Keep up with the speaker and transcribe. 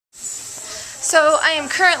So I am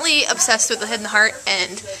currently obsessed with The Hidden Heart,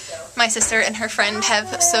 and my sister and her friend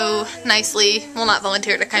have so nicely, well, not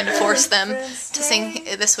volunteered, to kind of force them to sing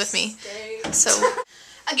this with me. So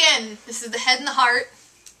again, this is The Head and the Heart.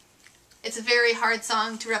 It's a very hard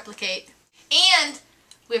song to replicate, and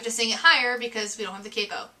we have to sing it higher because we don't have the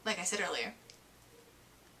capo, like I said earlier.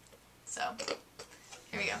 So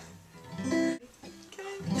here we go.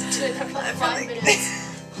 Let's do it for 5 minutes.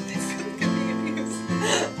 This is gonna be abuse.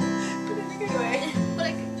 But in a good way. But I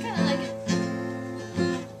kind of like it.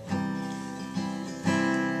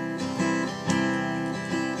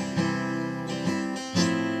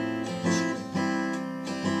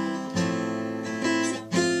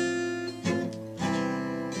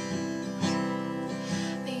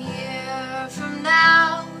 A year from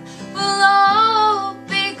now, we'll all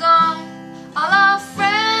be gone. All our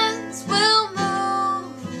friends will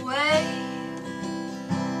move away,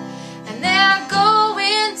 and they're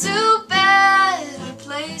going to better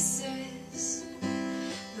places,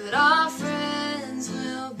 but our friends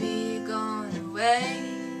will be gone away.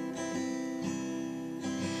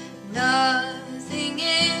 Nothing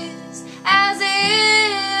is as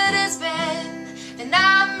it has been, and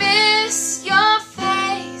I miss your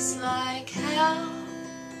face like hell,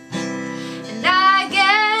 and I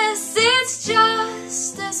guess it's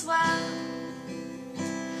just as well,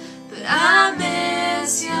 but I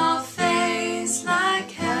miss your face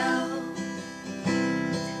like hell.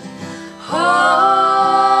 Oh.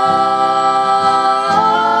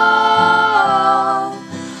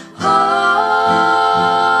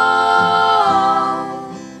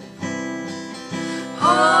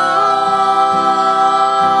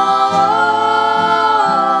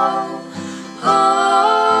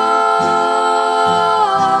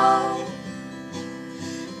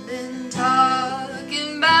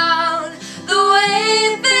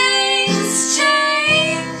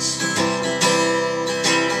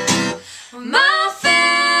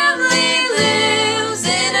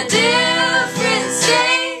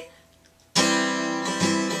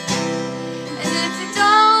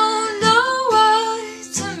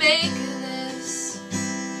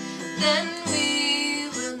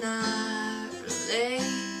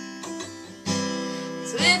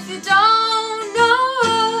 If you don't know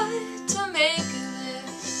what to make of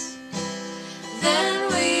this, then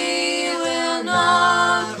we will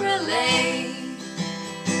not relate.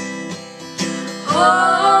 Oh.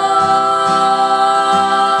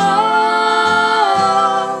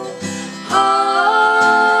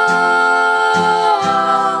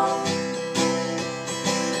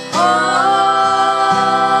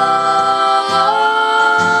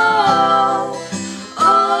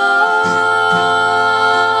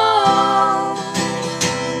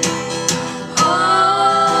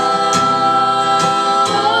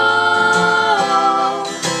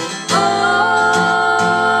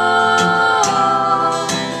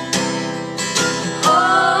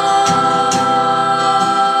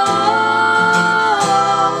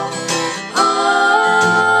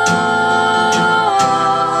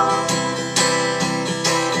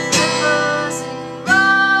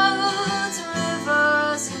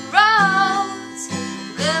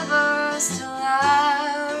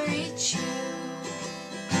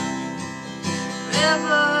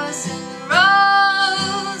 Rivers and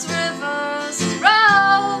roads, rivers and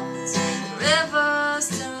roads, rivers till I reach you. Roads, rivers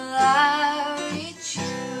till I reach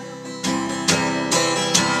you.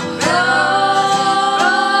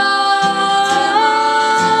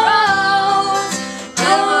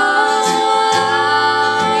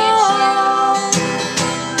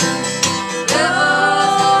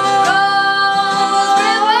 Rivers and roads,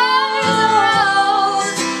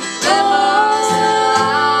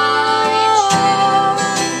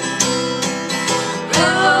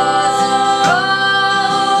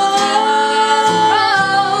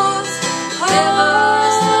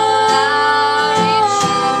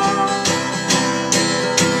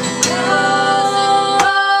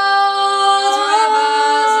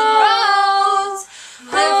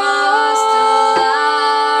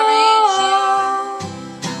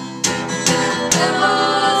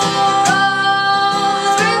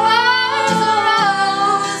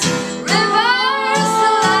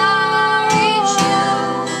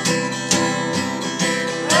 rivers and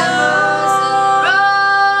roads,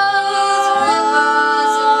 rivers till I reach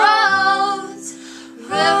you.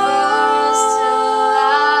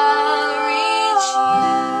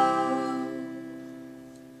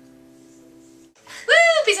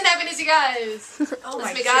 Peace and happiness, you guys! Oh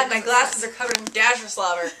my god, my glasses are covered in dasher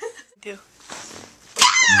slobber. Do.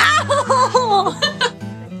 Ow!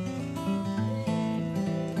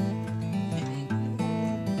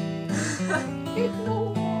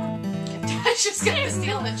 She's gonna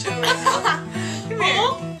steal the joke. Come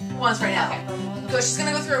here. Once right now. Okay. Go. She's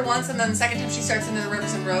gonna go through it once, and then the second time she starts into the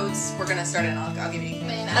rivers and roads, we're gonna start it. And I'll give you.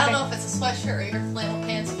 Man, I don't know if it's a sweatshirt or your flannel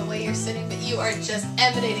pants or the way you're sitting, but you are just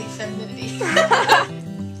emanating femininity.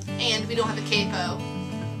 And we don't have a capo.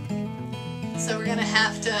 So we're gonna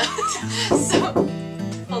have to.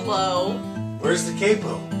 Hello. Where's the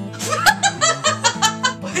capo?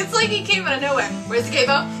 It's like he came out of nowhere. Where's the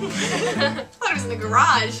capo? I thought it was in the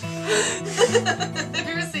garage. Have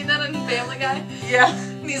you ever seen that on Family Guy? Yeah.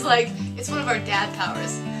 And he's like, it's one of our dad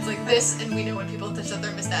powers. It's like this, and we know when people touch the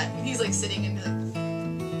thermostat. And he's like sitting and like,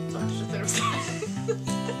 touch the thermostat.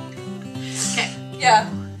 Okay. Yeah.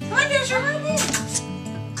 Come on, Dasher, run in.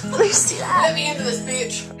 Please do that. Let me into this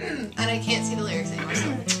bitch. And I can't see the lyrics anymore.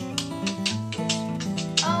 So.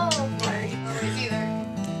 Oh, Sorry. No worries either.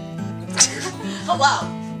 Hello.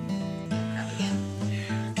 Up again.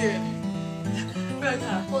 Good.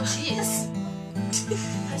 well, jeez.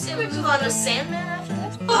 I say we move on to Sandman after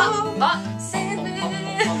this.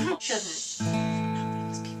 Sandman. Shouldn't.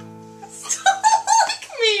 Like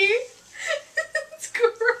me. It's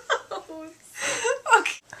gross.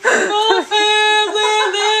 Okay. My family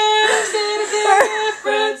lives in a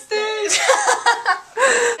different state.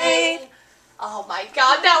 Oh my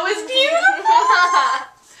god, that was beautiful.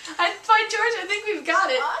 By George, I think we've got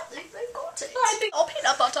it. I think they got it. I think Oh,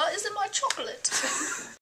 peanut butter is in my chocolate.